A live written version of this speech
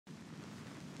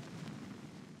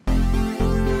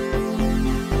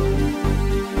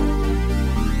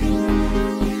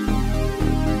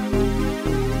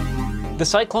The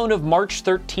cyclone of March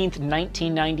 13,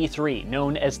 1993,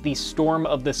 known as the Storm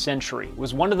of the Century,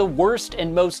 was one of the worst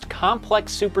and most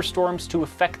complex superstorms to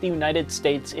affect the United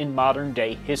States in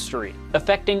modern-day history.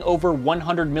 Affecting over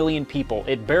 100 million people,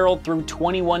 it barreled through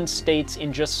 21 states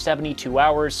in just 72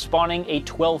 hours, spawning a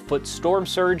 12-foot storm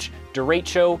surge,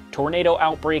 derecho, tornado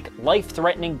outbreak,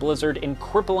 life-threatening blizzard, and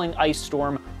crippling ice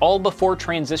storm, all before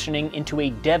transitioning into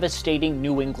a devastating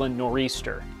New England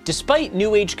nor'easter. Despite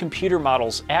New Age computer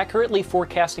models accurately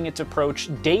forecasting its approach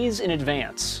days in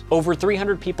advance, over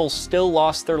 300 people still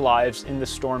lost their lives in the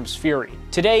storm's fury.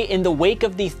 Today, in the wake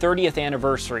of the 30th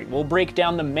anniversary, we'll break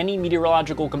down the many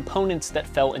meteorological components that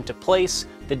fell into place,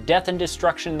 the death and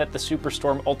destruction that the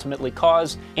superstorm ultimately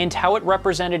caused, and how it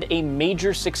represented a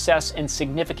major success and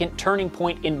significant turning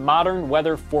point in modern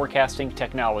weather forecasting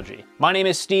technology. My name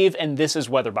is Steve, and this is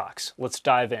Weatherbox. Let's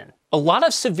dive in. A lot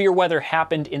of severe weather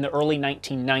happened in the early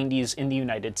 1990s in the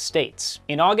United States.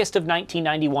 In August of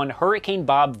 1991, Hurricane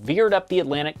Bob veered up the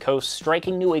Atlantic coast,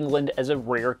 striking New England as a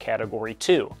rare Category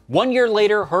 2. 1 year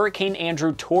later, Hurricane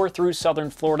Andrew tore through southern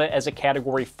Florida as a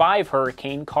Category 5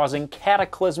 hurricane, causing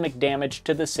cataclysmic damage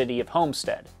to the city of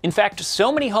Homestead. In fact, so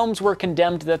many homes were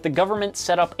condemned that the government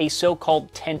set up a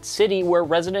so-called tent city where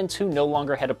residents who no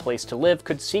longer had a place to live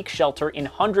could seek shelter in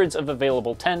hundreds of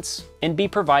available tents and be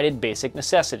provided basic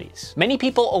necessities. Many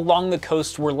people along the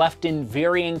coast were left in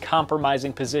varying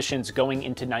compromising positions going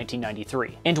into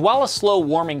 1993. And while a slow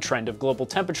warming trend of global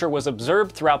temperature was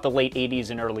observed throughout the late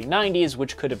 80s and early 90s,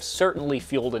 which could have certainly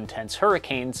fueled intense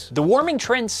hurricanes, the warming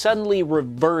trend suddenly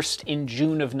reversed in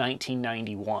June of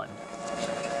 1991.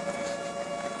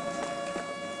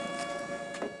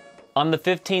 On the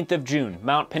 15th of June,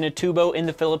 Mount Pinatubo in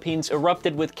the Philippines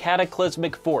erupted with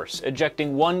cataclysmic force,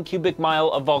 ejecting 1 cubic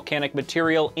mile of volcanic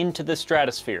material into the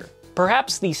stratosphere.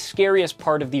 Perhaps the scariest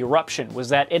part of the eruption was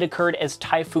that it occurred as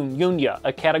Typhoon Yunya,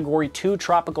 a Category 2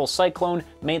 tropical cyclone,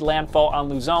 made landfall on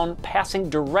Luzon, passing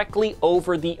directly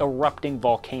over the erupting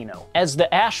volcano. As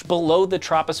the ash below the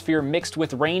troposphere mixed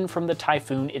with rain from the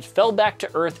typhoon, it fell back to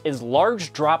Earth as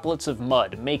large droplets of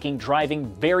mud, making driving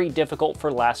very difficult for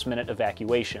last-minute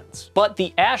evacuations. But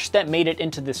the ash that made it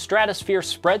into the stratosphere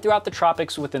spread throughout the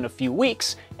tropics within a few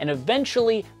weeks, and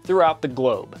eventually throughout the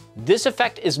globe. This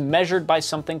effect is measured by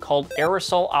something called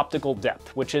aerosol optical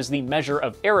depth, which is the measure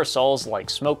of aerosols like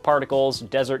smoke particles,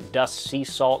 desert dust, sea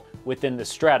salt within the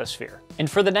stratosphere. And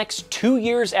for the next 2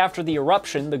 years after the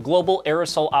eruption, the global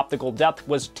aerosol optical depth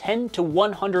was 10 to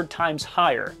 100 times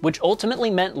higher, which ultimately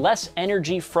meant less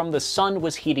energy from the sun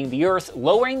was heating the Earth,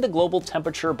 lowering the global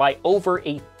temperature by over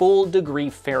a full degree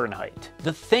Fahrenheit.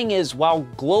 The thing is, while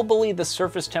globally the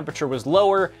surface temperature was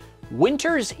lower,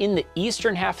 winters in the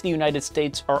eastern half of the United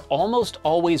States are almost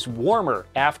always warmer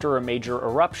after a major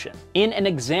eruption. In an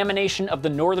examination of the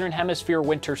Northern Hemisphere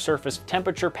winter surface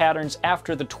temperature patterns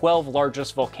after the 12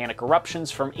 largest volcanic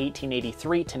eruptions from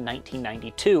 1883 to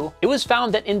 1992, it was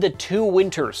found that in the 2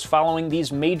 winters following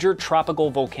these major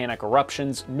tropical volcanic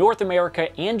eruptions, North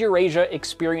America and Eurasia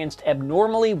experienced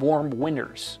abnormally warm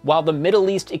winters, while the Middle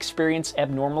East experienced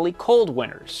abnormally cold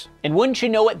winters. And wouldn't you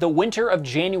know it, the winter of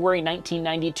January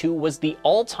 1992 was the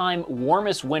all-time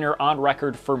warmest winter on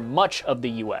record for much of the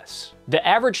US. The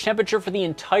average temperature for the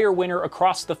entire winter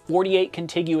across the 48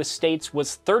 contiguous states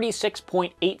was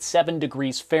 36.87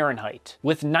 degrees Fahrenheit,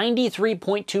 with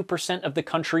 93.2% of the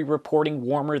country reporting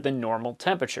warmer than normal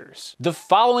temperatures. The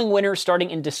following winter, starting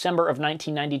in December of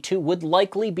 1992, would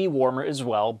likely be warmer as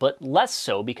well, but less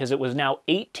so because it was now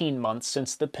 18 months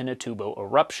since the Pinatubo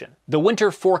eruption. The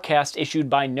winter forecast issued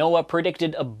by NOAA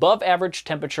predicted above average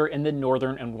temperature in the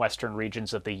northern and western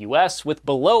regions of the US, with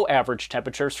below average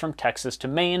temperatures from Texas to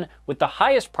Maine, with the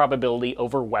highest probability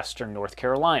over western North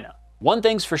Carolina. One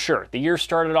thing's for sure, the year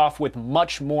started off with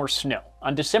much more snow.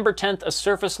 On December 10th, a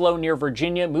surface low near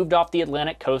Virginia moved off the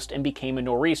Atlantic coast and became a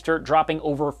nor'easter, dropping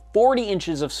over 40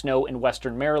 inches of snow in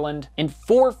western Maryland and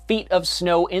 4 feet of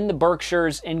snow in the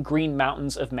Berkshires and Green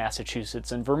Mountains of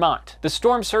Massachusetts and Vermont. The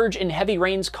storm surge and heavy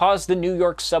rains caused the New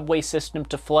York subway system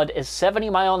to flood as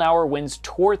 70-mile-an-hour winds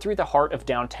tore through the heart of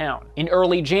downtown. In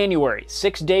early January,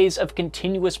 6 days of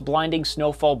continuous blinding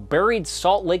snowfall buried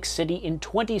Salt Lake City in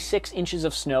 26 inches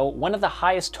of snow, one of the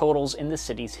highest totals in the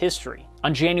city's history.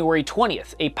 On January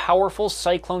 20th, a powerful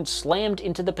cyclone slammed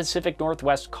into the Pacific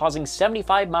Northwest, causing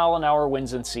 75-mile-an-hour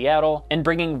winds in Seattle and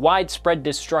bringing widespread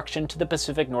destruction to the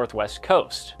Pacific Northwest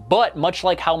coast. But much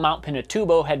like how Mount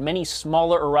Pinatubo had many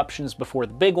smaller eruptions before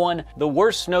the big one, the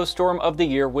worst snowstorm of the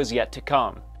year was yet to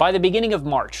come. By the beginning of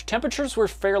March, temperatures were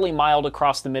fairly mild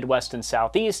across the Midwest and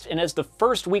Southeast, and as the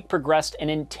first week progressed, an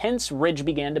intense ridge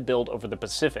began to build over the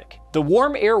Pacific. The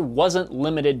warm air wasn't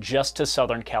limited just to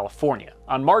Southern California.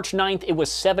 On March 9th, it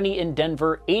was 70 in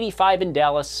Denver, 85 in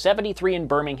Dallas, 73 in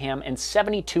Birmingham, and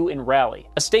 72 in Raleigh.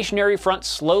 A stationary front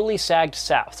slowly sagged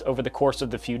south over the course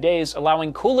of the few days,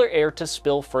 allowing cooler air to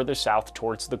spill further south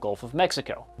towards the Gulf of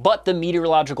Mexico. But the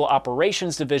Meteorological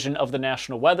Operations Division of the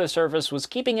National Weather Service was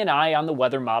keeping an eye on the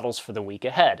weather models for the week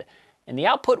ahead, and the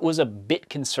output was a bit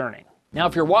concerning. Now,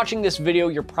 if you're watching this video,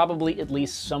 you're probably at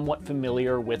least somewhat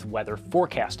familiar with weather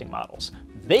forecasting models.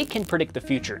 They can predict the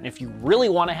future, and if you really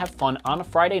want to have fun on a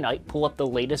Friday night, pull up the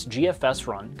latest GFS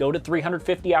run, go to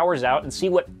 350 hours out, and see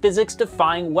what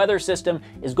physics-defying weather system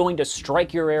is going to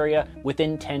strike your area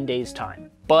within 10 days'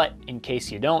 time. But, in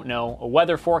case you don't know, a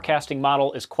weather forecasting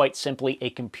model is quite simply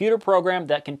a computer program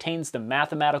that contains the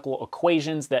mathematical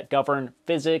equations that govern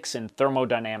physics and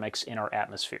thermodynamics in our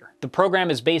atmosphere. The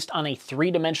program is based on a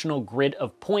three-dimensional grid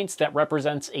of points that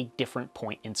represents a different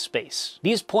point in space.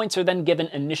 These points are then given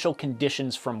initial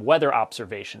conditions from weather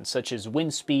observations, such as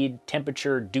wind speed,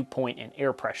 temperature, dew point, and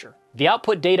air pressure. The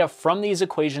output data from these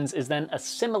equations is then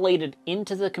assimilated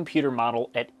into the computer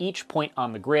model at each point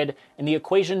on the grid, and the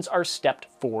equations are stepped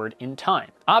forward in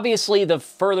time. Obviously, the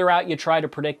further out you try to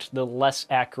predict, the less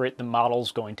accurate the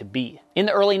model's going to be. In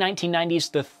the early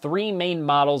 1990s, the three main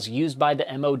models used by the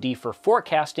MOD for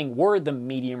forecasting were the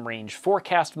Medium Range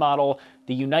Forecast Model,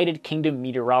 the United Kingdom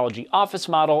Meteorology Office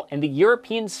Model, and the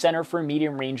European Center for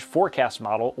Medium Range Forecast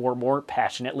Model, or more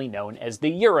passionately known as the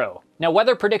Euro. Now,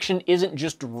 weather prediction isn't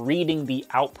just reading the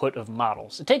output of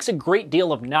models. It takes a great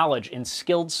deal of knowledge and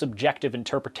skilled subjective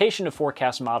interpretation of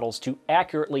forecast models to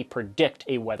accurately predict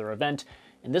a weather event,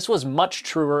 and this was much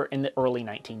truer in the early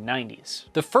 1990s.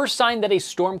 The first sign that a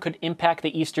storm could impact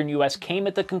the eastern US came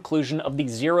at the conclusion of the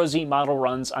 0Z model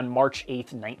runs on March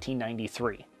 8,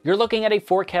 1993. You're looking at a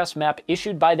forecast map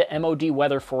issued by the MOD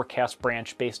Weather Forecast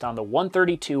Branch based on the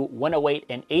 132, 108,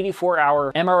 and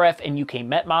 84-hour MRF and UK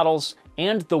Met models,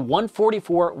 and the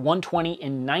 144, 120,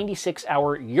 and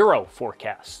 96-hour Euro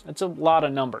forecasts. That's a lot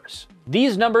of numbers.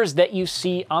 These numbers that you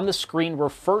see on the screen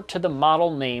refer to the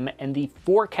model name and the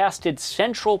forecasted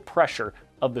central pressure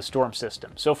of the storm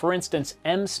system. So for instance,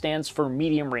 M stands for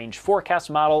Medium Range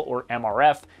Forecast Model, or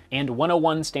MRF, and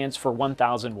 101 stands for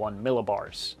 1001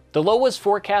 millibars. The low was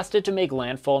forecasted to make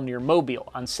landfall near Mobile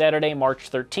on Saturday,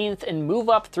 March 13th, and move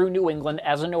up through New England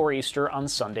as a nor'easter on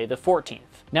Sunday the 14th.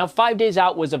 Now, 5 days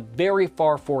out was a very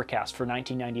far forecast for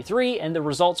 1993, and the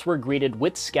results were greeted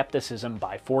with skepticism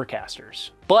by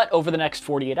forecasters. But over the next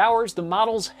 48 hours, the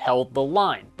models held the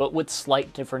line, but with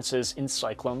slight differences in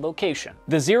cyclone location.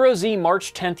 The 0Z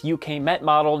March 10th UK Met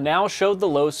model now showed the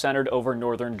low centered over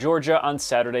northern Georgia on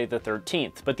Saturday the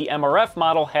 13th, but the MRF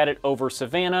model had it over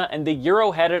Savannah, and the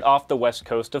Euro had it off the west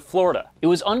coast of Florida. It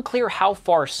was unclear how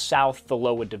far south the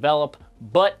low would develop,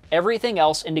 but everything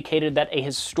else indicated that a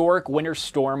historic winter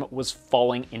storm was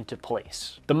falling into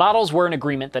place. The models were in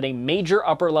agreement that a major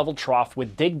upper-level trough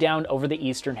would dig down over the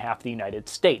eastern half of the United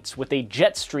States, with a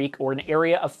jet streak, or an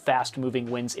area of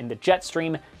fast-moving winds in the jet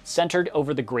stream, centered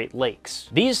over the Great Lakes.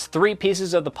 These three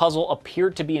pieces of the puzzle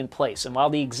appeared to be in place, and while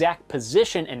the exact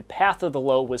position and path of the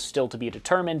low was still to be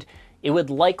determined, it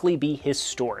would likely be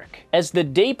historic. As the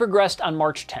day progressed on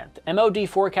March 10th, MOD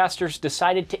forecasters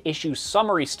decided to issue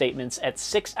summary statements at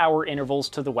 6-hour intervals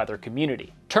to the weather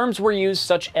community. Terms were used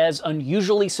such as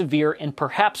unusually severe and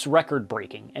perhaps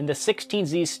record-breaking, and the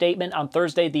 16Z statement on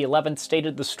Thursday the 11th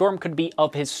stated the storm could be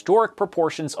of historic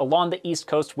proportions along the East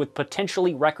Coast with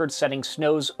potentially record-setting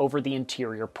snows over the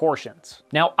interior portions.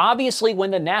 Now, obviously,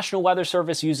 when the National Weather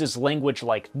Service uses language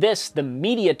like this, the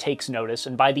media takes notice,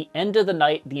 and by the end of the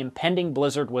night, the impending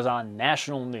blizzard was on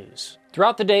national news.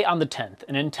 Throughout the day on the 10th,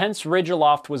 an intense ridge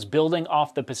aloft was building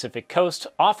off the Pacific coast,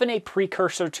 often a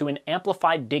precursor to an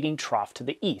amplified digging trough to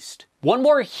the east. One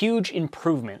more huge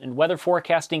improvement in weather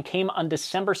forecasting came on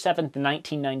December 7th,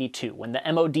 1992, when the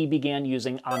MOD began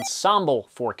using ensemble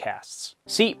forecasts.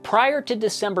 See, prior to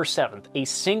December 7th, a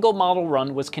single model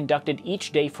run was conducted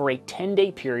each day for a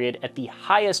 10-day period at the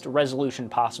highest resolution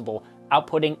possible,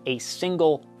 outputting a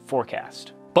single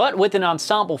forecast. But with an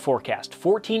ensemble forecast,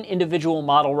 14 individual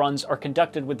model runs are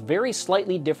conducted with very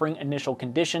slightly differing initial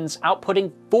conditions,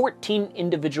 outputting 14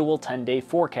 individual 10-day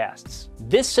forecasts.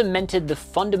 This cemented the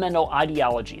fundamental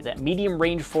ideology that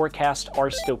medium-range forecasts are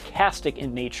stochastic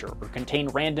in nature or contain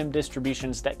random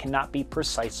distributions that cannot be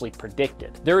precisely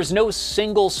predicted. There is no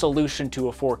single solution to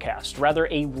a forecast, rather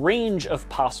a range of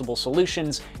possible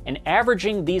solutions, and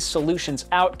averaging these solutions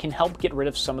out can help get rid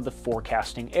of some of the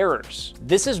forecasting errors.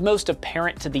 This is most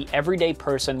apparent to the everyday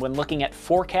person when looking at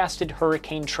forecasted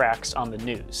hurricane tracks on the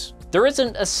news. There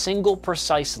isn't a single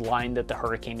precise line that the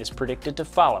hurricane is predicted to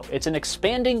follow. It's an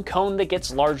expanding cone that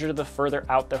gets larger the further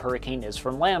out the hurricane is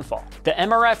from landfall. The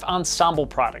MRF Ensemble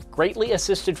product greatly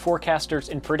assisted forecasters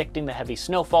in predicting the heavy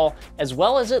snowfall, as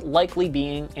well as it likely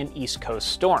being an East Coast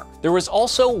storm. There was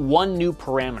also one new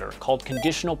parameter called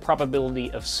conditional probability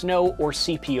of snow, or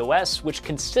CPOS, which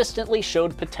consistently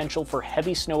showed potential for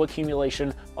heavy snow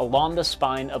accumulation along the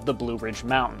spine of the Blue Ridge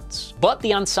Mountains. But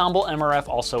the Ensemble MRF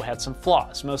also had some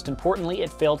flaws. Most importantly,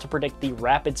 it failed to predict the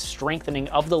rapid strengthening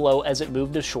of the low as it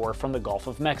moved ashore from the Gulf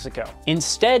of Mexico.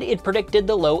 Instead, it predicted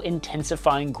the low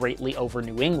intensifying greatly over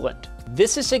New England.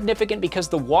 This is significant because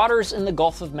the waters in the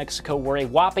Gulf of Mexico were a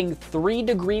whopping 3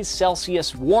 degrees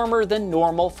Celsius warmer than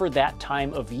normal for that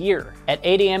time of year. At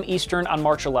 8 a.m. Eastern on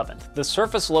March 11th, the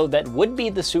surface low that would be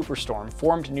the superstorm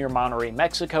formed near Monterey,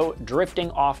 Mexico,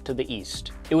 drifting off to the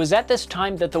east. It was at this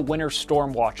time that the winter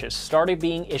storm watches started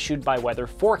being issued by weather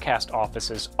forecast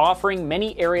offices, offering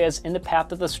many areas in the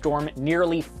path of the storm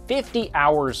nearly 50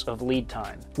 hours of lead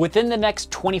time. Within the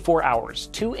next 24 hours,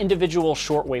 2 individual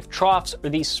shortwave troughs, or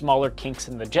these smaller kinks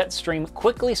in the jet stream,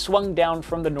 quickly swung down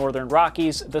from the northern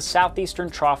Rockies, the southeastern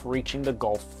trough reaching the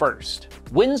Gulf first.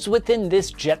 Winds within this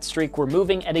jet streak were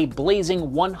moving at a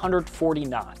blazing 140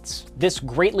 knots. This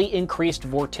greatly increased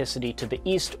vorticity to the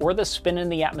east, or the spin in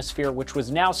the atmosphere, which was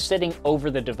now sitting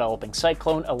over the developing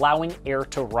cyclone, allowing air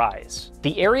to rise.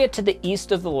 The area to the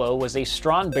east of the low was a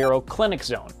Strawn-Barrow-Clinic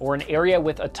zone, or an area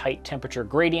with a tight temperature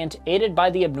gradient, aided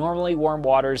by the abnormally warm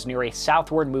waters near a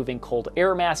southward moving cold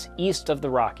air mass east of the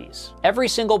Rockies. Every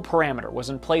single parameter was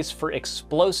in place for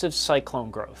explosive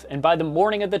cyclone growth, and by the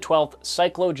morning of the 12th,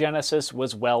 cyclogenesis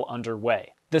was well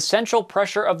underway. The central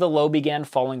pressure of the low began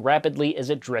falling rapidly as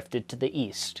it drifted to the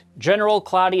east. General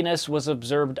cloudiness was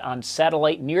observed on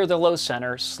satellite near the low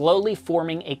center, slowly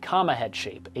forming a comma head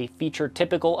shape, a feature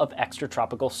typical of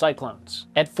extratropical cyclones.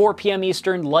 At 4 p.m.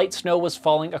 Eastern, light snow was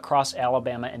falling across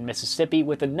Alabama and Mississippi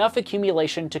with enough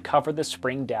accumulation to cover the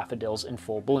spring daffodils in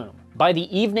full bloom. By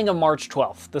the evening of March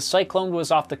 12th, the cyclone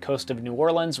was off the coast of New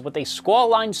Orleans, with a squall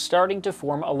line starting to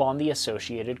form along the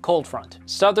associated cold front.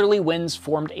 Southerly winds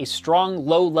formed a strong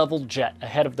low-level jet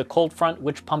ahead of the cold front,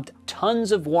 which pumped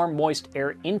tons of warm, moist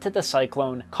air into the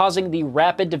cyclone, causing the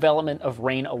rapid development of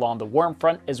rain along the warm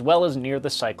front as well as near the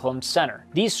cyclone's center.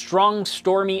 These strong,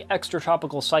 stormy,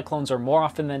 extratropical cyclones are more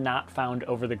often than not found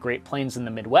over the Great Plains in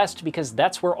the Midwest because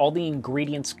that's where all the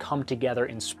ingredients come together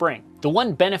in spring. The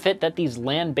one benefit that these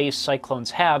land-based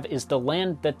cyclones have is the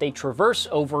land that they traverse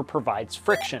over provides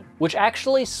friction, which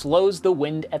actually slows the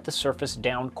wind at the surface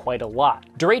down quite a lot.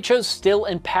 Derechos still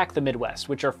impact the Midwest,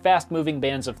 which are fast-moving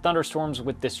bands of thunderstorms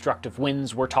with destructive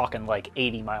winds. We're talking like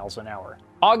 80 miles an hour.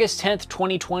 August 10th,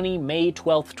 2020, May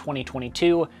 12th,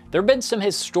 2022, there have been some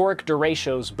historic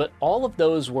derechos, but all of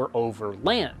those were over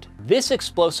land. This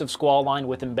explosive squall line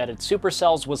with embedded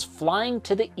supercells was flying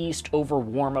to the east over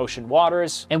warm ocean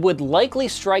waters and would likely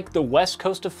strike the west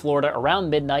coast of Florida around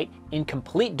midnight in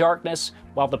complete darkness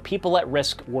while the people at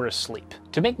risk were asleep.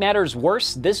 To make matters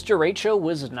worse, this derecho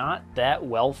was not that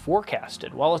well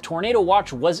forecasted. While a tornado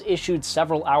watch was issued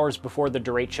several hours before the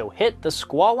derecho hit, the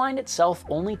squall line itself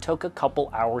only took a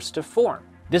couple hours to form.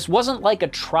 This wasn't like a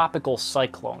tropical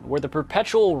cyclone, where the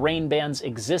perpetual rain bands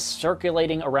exist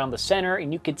circulating around the center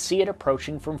and you could see it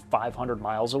approaching from 500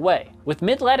 miles away. With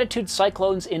mid-latitude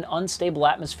cyclones in unstable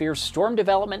atmospheres, storm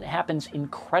development happens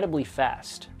incredibly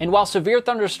fast. And while severe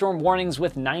thunderstorm warnings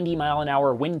with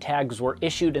 90-mile-an-hour wind tags were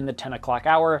issued in the 10 o'clock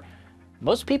hour,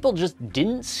 most people just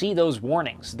didn't see those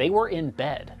warnings. They were in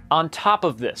bed. On top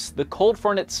of this, the cold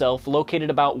front itself, located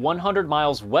about 100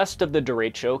 miles west of the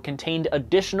derecho, contained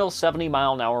additional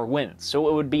 70-mile-an-hour winds, so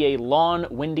it would be a long,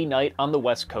 windy night on the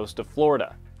west coast of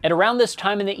Florida. At around this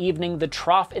time in the evening, the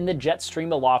trough in the jet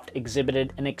stream aloft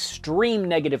exhibited an extreme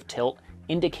negative tilt,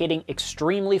 indicating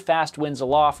extremely fast winds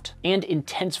aloft and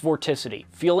intense vorticity,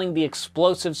 fueling the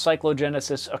explosive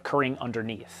cyclogenesis occurring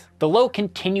underneath. The low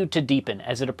continued to deepen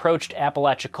as it approached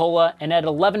Apalachicola, and at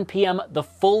 11 p.m., the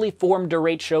fully formed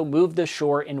derecho moved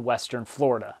ashore in western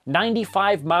Florida.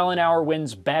 95-mile-an-hour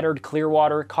winds battered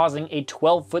Clearwater, causing a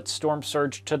 12-foot storm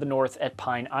surge to the north at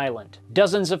Pine Island.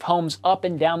 Dozens of homes up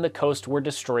and down the coast were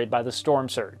destroyed by the storm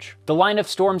surge. The line of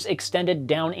storms extended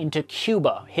down into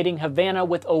Cuba, hitting Havana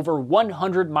with over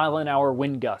 100-mile-an-hour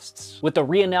wind gusts, with a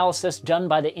reanalysis done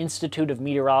by the Institute of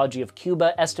Meteorology of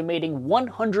Cuba estimating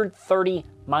 130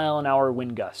 mile-an-hour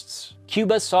wind gusts.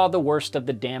 Cuba saw the worst of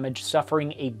the damage,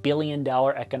 suffering a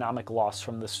billion-dollar economic loss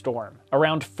from the storm.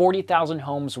 Around 40,000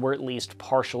 homes were at least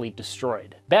partially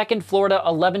destroyed. Back in Florida,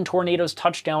 11 tornadoes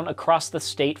touched down across the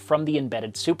state from the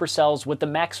embedded supercells, with the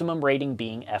maximum rating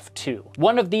being F2.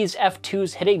 One of these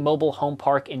F2s hit a mobile home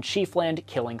park in Chiefland,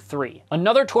 killing 3.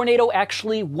 Another tornado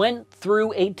actually went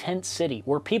through a tent city,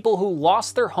 where people who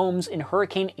lost their homes in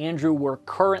Hurricane Andrew were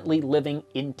currently living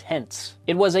in tents.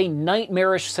 It was a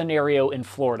nightmarish scenario in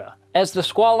Florida. As the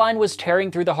squall line was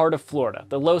tearing through the heart of Florida,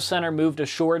 the low center moved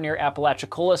ashore near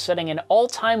Apalachicola, setting an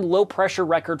all-time low-pressure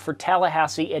record for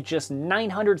Tallahassee at just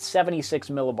 976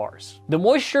 millibars. The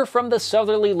moisture from the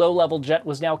southerly low-level jet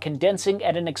was now condensing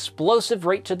at an explosive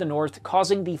rate to the north,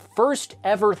 causing the first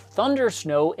ever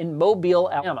thundersnow in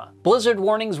Mobile, Alabama. Blizzard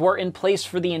warnings were in place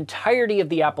for the entirety of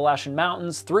the Appalachian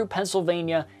Mountains through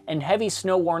Pennsylvania, and heavy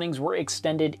snow warnings were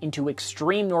extended into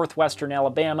extreme northwestern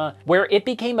Alabama, where it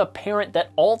became apparent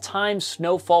that all-time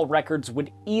snowfall records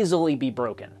would easily be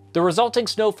broken. The resulting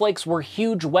snowflakes were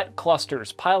huge wet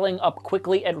clusters, piling up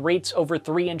quickly at rates over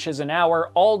 3 inches an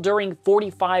hour, all during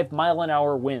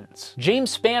 45-mile-an-hour winds.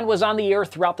 James Spann was on the air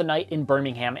throughout the night in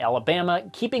Birmingham, Alabama,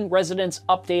 keeping residents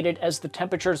updated as the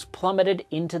temperatures plummeted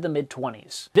into the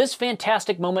mid-20s. This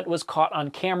fantastic moment was caught on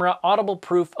camera, audible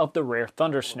proof of the rare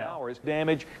thundersnow.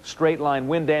 Damage, straight line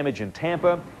wind damage in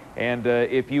Tampa, and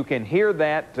if you can hear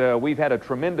that, we've had a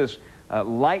tremendous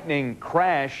lightning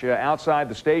crash outside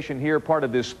the station here, part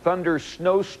of this thunder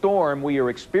snowstorm we are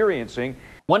experiencing.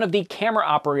 One of the camera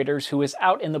operators who was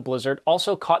out in the blizzard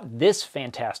also caught this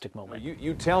fantastic moment.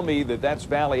 You tell me that that's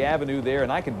Valley Avenue there,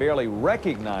 and I can barely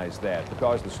recognize that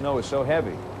because the snow is so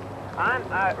heavy.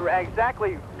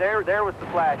 Exactly, there was the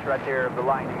flash right there of the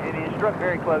lightning, and it struck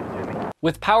very close to me.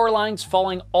 With power lines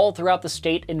falling all throughout the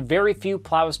state and very few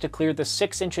plows to clear the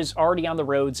 6 inches already on the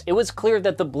roads, it was clear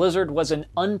that the blizzard was an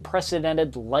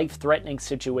unprecedented, life-threatening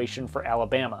situation for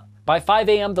Alabama. By 5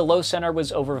 a.m., the low center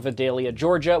was over Vidalia,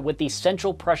 Georgia, with the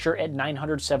central pressure at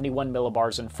 971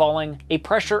 millibars and falling, a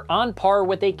pressure on par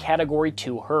with a Category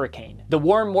 2 hurricane. The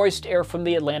warm, moist air from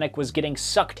the Atlantic was getting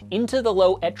sucked into the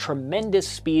low at tremendous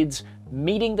speeds,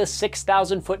 meeting the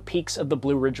 6,000-foot peaks of the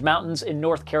Blue Ridge Mountains in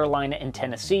North Carolina and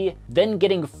Tennessee, then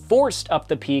getting forced up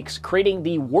the peaks, creating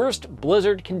the worst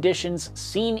blizzard conditions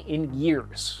seen in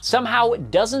years. Somehow,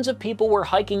 dozens of people were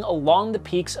hiking along the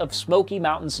peaks of Smoky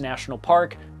Mountains National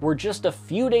Park, where just a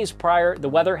few days prior, the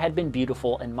weather had been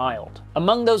beautiful and mild.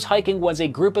 Among those hiking was a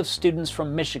group of students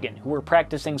from Michigan who were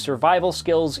practicing survival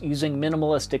skills using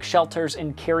minimalistic shelters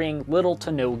and carrying little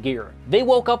to no gear. They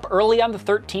woke up early on the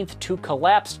 13th to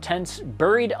collapsed tents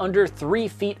buried under 3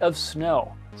 feet of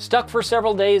snow. Stuck for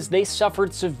several days, they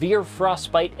suffered severe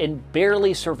frostbite and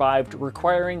barely survived,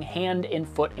 requiring hand and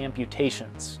foot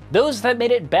amputations. Those that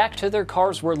made it back to their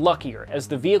cars were luckier, as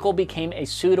the vehicle became a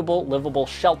suitable, livable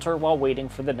shelter while waiting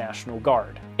for the National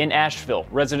Guard. In Asheville,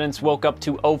 residents woke up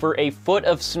to over a foot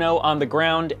of snow on the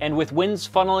ground, and with winds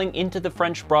funneling into the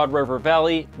French Broad River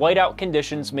Valley, whiteout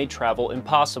conditions made travel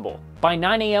impossible. By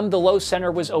 9 a.m., the low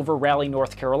center was over Raleigh,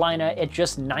 North Carolina at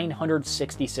just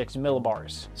 966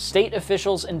 millibars. State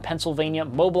officials in Pennsylvania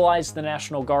mobilized the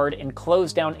National Guard and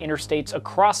closed down interstates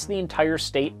across the entire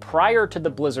state prior to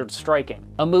the blizzard striking,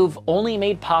 a move only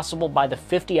made possible by the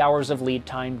 50 hours of lead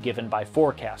time given by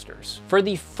forecasters. For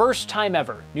the first time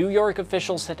ever, New York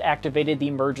officials had activated the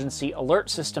emergency alert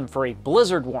system for a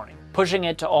blizzard warning, pushing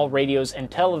it to all radios and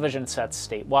television sets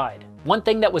statewide. One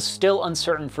thing that was still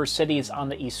uncertain for cities on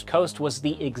the East Coast was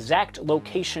the exact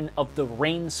location of the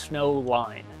rain-snow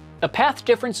line. A path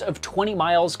difference of 20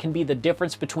 miles can be the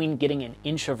difference between getting an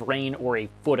inch of rain or a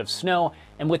foot of snow,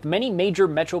 and with many major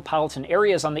metropolitan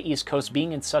areas on the East Coast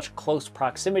being in such close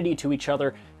proximity to each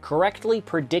other, correctly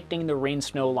predicting the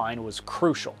rain-snow line was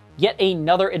crucial. Yet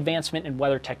another advancement in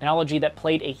weather technology that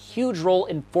played a huge role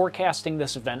in forecasting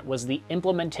this event was the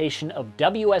implementation of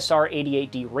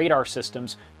WSR-88D radar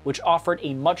systems, which offered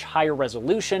a much higher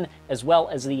resolution, as well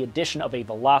as the addition of a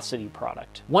velocity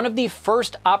product. One of the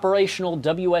first operational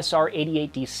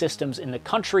WSR-88D systems in the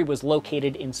country was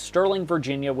located in Sterling,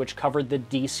 Virginia, which covered the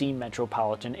DC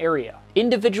metropolitan area.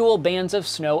 Individual bands of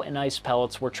snow and ice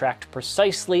pellets were tracked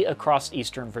precisely across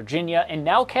eastern Virginia, and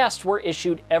nowcasts were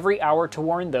issued every hour to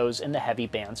warn those in the heavy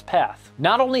band's path.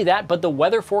 Not only that, but the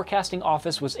Weather Forecasting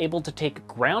Office was able to take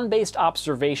ground-based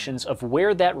observations of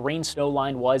where that rain-snow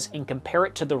line was and compare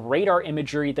it to the radar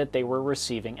imagery that they were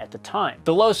receiving at the time.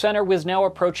 The low center was now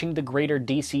approaching the greater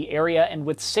DC area, and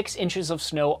with 6 inches of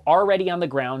snow already on the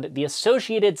ground, the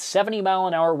associated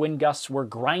 70-mile-an-hour wind gusts were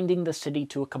grinding the city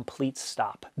to a complete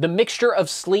stop. The mixture of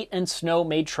sleet and snow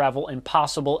made travel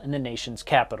impossible in the nation's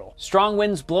capital. Strong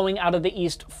winds winds blowing out of the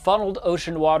east funneled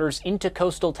ocean waters into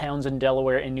coastal towns in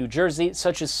Delaware and New Jersey,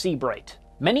 such as Seabright.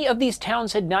 Many of these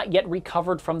towns had not yet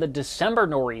recovered from the December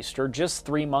nor'easter just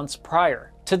 3 months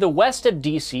prior. To the west of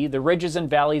D.C., the ridges and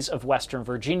valleys of western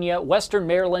Virginia, western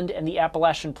Maryland, and the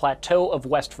Appalachian Plateau of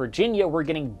West Virginia were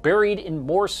getting buried in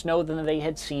more snow than they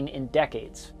had seen in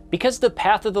decades. Because the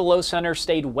path of the low center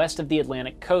stayed west of the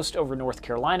Atlantic coast over North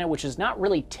Carolina, which is not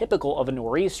really typical of a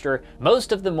nor'easter,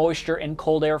 most of the moisture and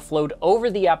cold air flowed over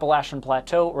the Appalachian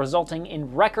Plateau, resulting in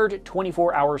record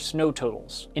 24-hour snow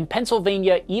totals. In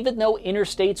Pennsylvania, even though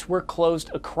interstates were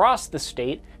closed across the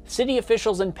state, city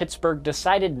officials in Pittsburgh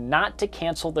decided not to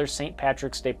cancel their St.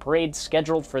 Patrick's Day parade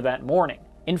scheduled for that morning.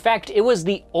 In fact, it was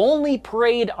the only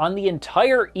parade on the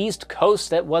entire East Coast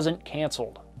that wasn't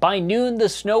canceled. By noon, the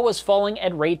snow was falling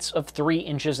at rates of 3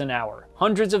 inches an hour.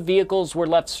 Hundreds of vehicles were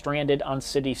left stranded on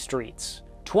city streets.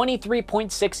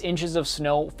 23.6 inches of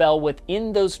snow fell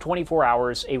within those 24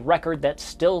 hours, a record that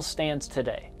still stands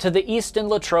today. To the east in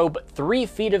Latrobe, 3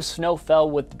 feet of snow fell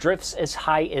with drifts as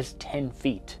high as 10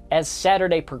 feet. As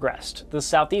Saturday progressed, the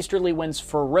southeasterly winds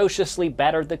ferociously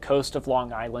battered the coast of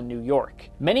Long Island, New York.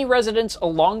 Many residents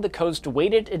along the coast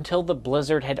waited until the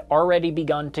blizzard had already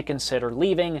begun to consider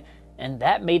leaving, and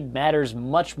that made matters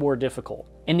much more difficult.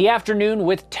 In the afternoon,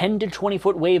 with 10 to 20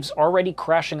 foot waves already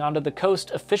crashing onto the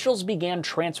coast, officials began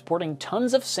transporting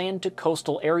tons of sand to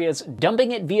coastal areas,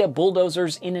 dumping it via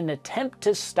bulldozers in an attempt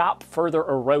to stop further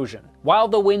erosion. While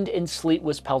the wind and sleet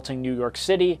was pelting New York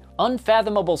City,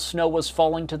 unfathomable snow was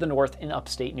falling to the north in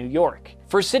upstate New York.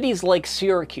 For cities like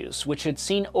Syracuse, which had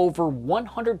seen over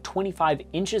 125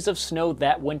 inches of snow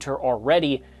that winter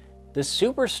already, the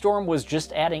superstorm was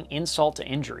just adding insult to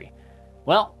injury.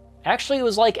 Well, actually it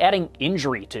was like adding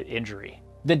injury to injury.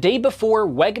 The day before,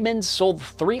 Wegmans sold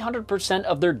 300%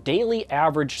 of their daily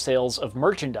average sales of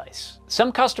merchandise.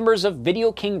 Some customers of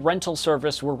Video King rental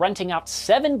service were renting out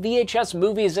 7 VHS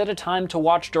movies at a time to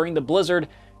watch during the blizzard,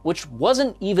 which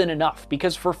wasn't even enough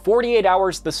because for 48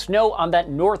 hours the snow on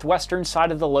that northwestern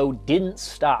side of the low didn't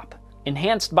stop.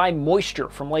 Enhanced by moisture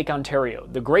from Lake Ontario,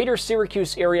 the greater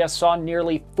Syracuse area saw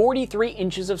nearly 43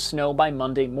 inches of snow by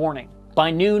Monday morning. By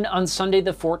noon on Sunday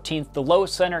the 14th, the low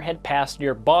center had passed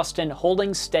near Boston,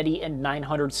 holding steady at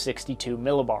 962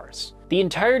 millibars. The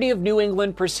entirety of New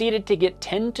England proceeded to get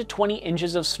 10 to 20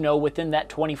 inches of snow within that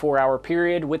 24-hour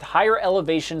period, with higher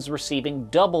elevations receiving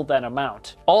double that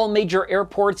amount. All major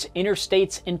airports,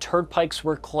 interstates, and turnpikes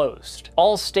were closed.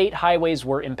 All state highways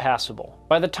were impassable.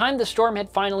 By the time the storm had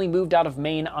finally moved out of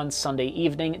Maine on Sunday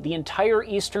evening, the entire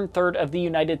eastern third of the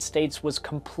United States was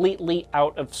completely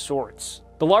out of sorts.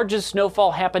 The largest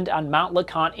snowfall happened on Mount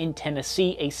LeConte in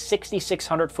Tennessee, a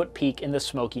 6,600-foot peak in the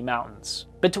Smoky Mountains.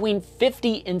 Between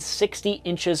 50 and 60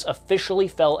 inches officially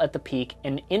fell at the peak,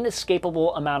 an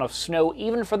inescapable amount of snow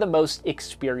even for the most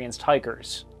experienced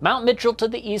hikers. Mount Mitchell to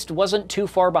the east wasn't too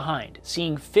far behind,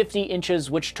 seeing 50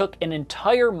 inches, which took an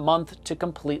entire month to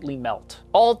completely melt.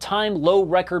 All-time low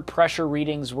record pressure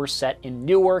readings were set in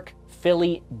Newark,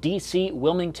 Philly, D.C.,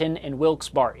 Wilmington, and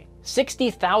Wilkes-Barre.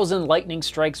 60,000 lightning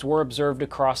strikes were observed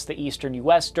across the eastern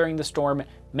U.S. during the storm,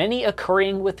 many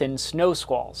occurring within snow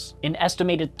squalls. An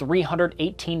estimated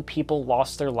 318 people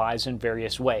lost their lives in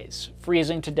various ways,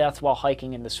 freezing to death while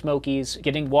hiking in the Smokies,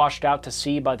 getting washed out to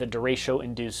sea by the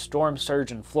derecho-induced storm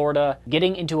surge in Florida,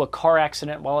 getting into a car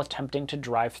accident while attempting to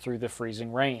drive through the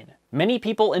freezing rain. Many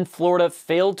people in Florida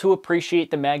failed to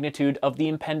appreciate the magnitude of the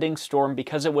impending storm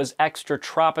because it was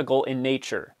extratropical in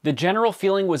nature. The general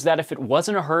feeling was that if it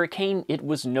wasn't a hurricane, it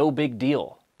was no big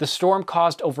deal. The storm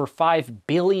caused over $5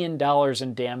 billion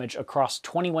in damage across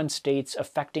 21 states,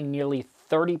 affecting nearly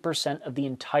 30% of the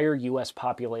entire U.S.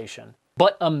 population.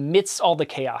 But amidst all the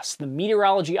chaos, the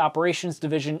Meteorology Operations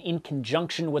Division, in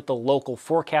conjunction with the local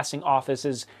forecasting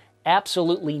offices,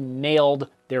 absolutely nailed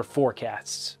their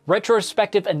forecasts.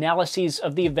 Retrospective analyses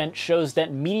of the event shows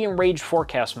that medium-range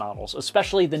forecast models,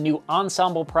 especially the new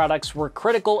Ensemble products, were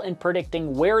critical in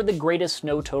predicting where the greatest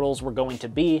snow totals were going to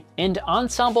be, and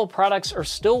Ensemble products are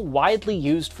still widely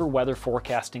used for weather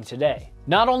forecasting today.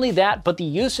 Not only that, but the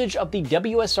usage of the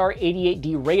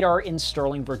WSR-88D radar in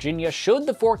Sterling, Virginia showed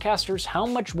the forecasters how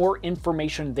much more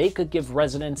information they could give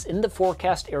residents in the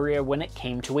forecast area when it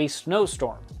came to a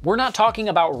snowstorm. We're not talking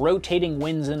about rotating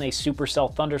winds in a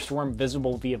supercell thunderstorm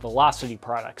visible via velocity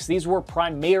products. These were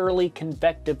primarily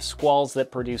convective squalls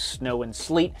that produced snow and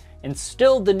sleet, and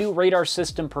still the new radar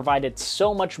system provided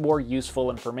so much more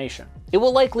useful information. It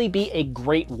will likely be a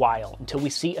great while until we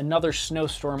see another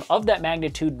snowstorm of that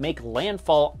magnitude make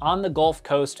landfall on the Gulf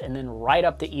Coast and then right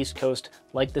up the East Coast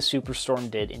like the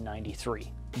Superstorm did in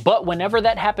 '93. But whenever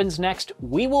that happens next,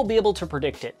 we will be able to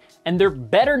predict it. And there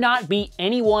better not be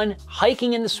anyone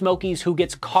hiking in the Smokies who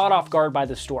gets caught off guard by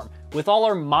the storm. With all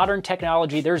our modern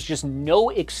technology, there's just no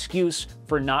excuse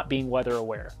for not being weather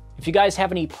aware. If you guys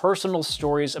have any personal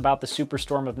stories about the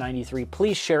Superstorm of '93,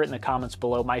 please share it in the comments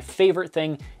below. My favorite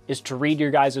thing is to read your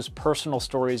guys' personal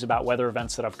stories about weather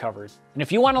events that I've covered. And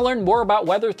if you want to learn more about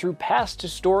weather through past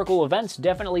historical events,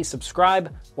 definitely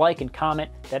subscribe, like, and comment.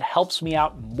 That helps me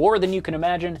out more than you can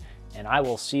imagine, and I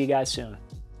will see you guys soon.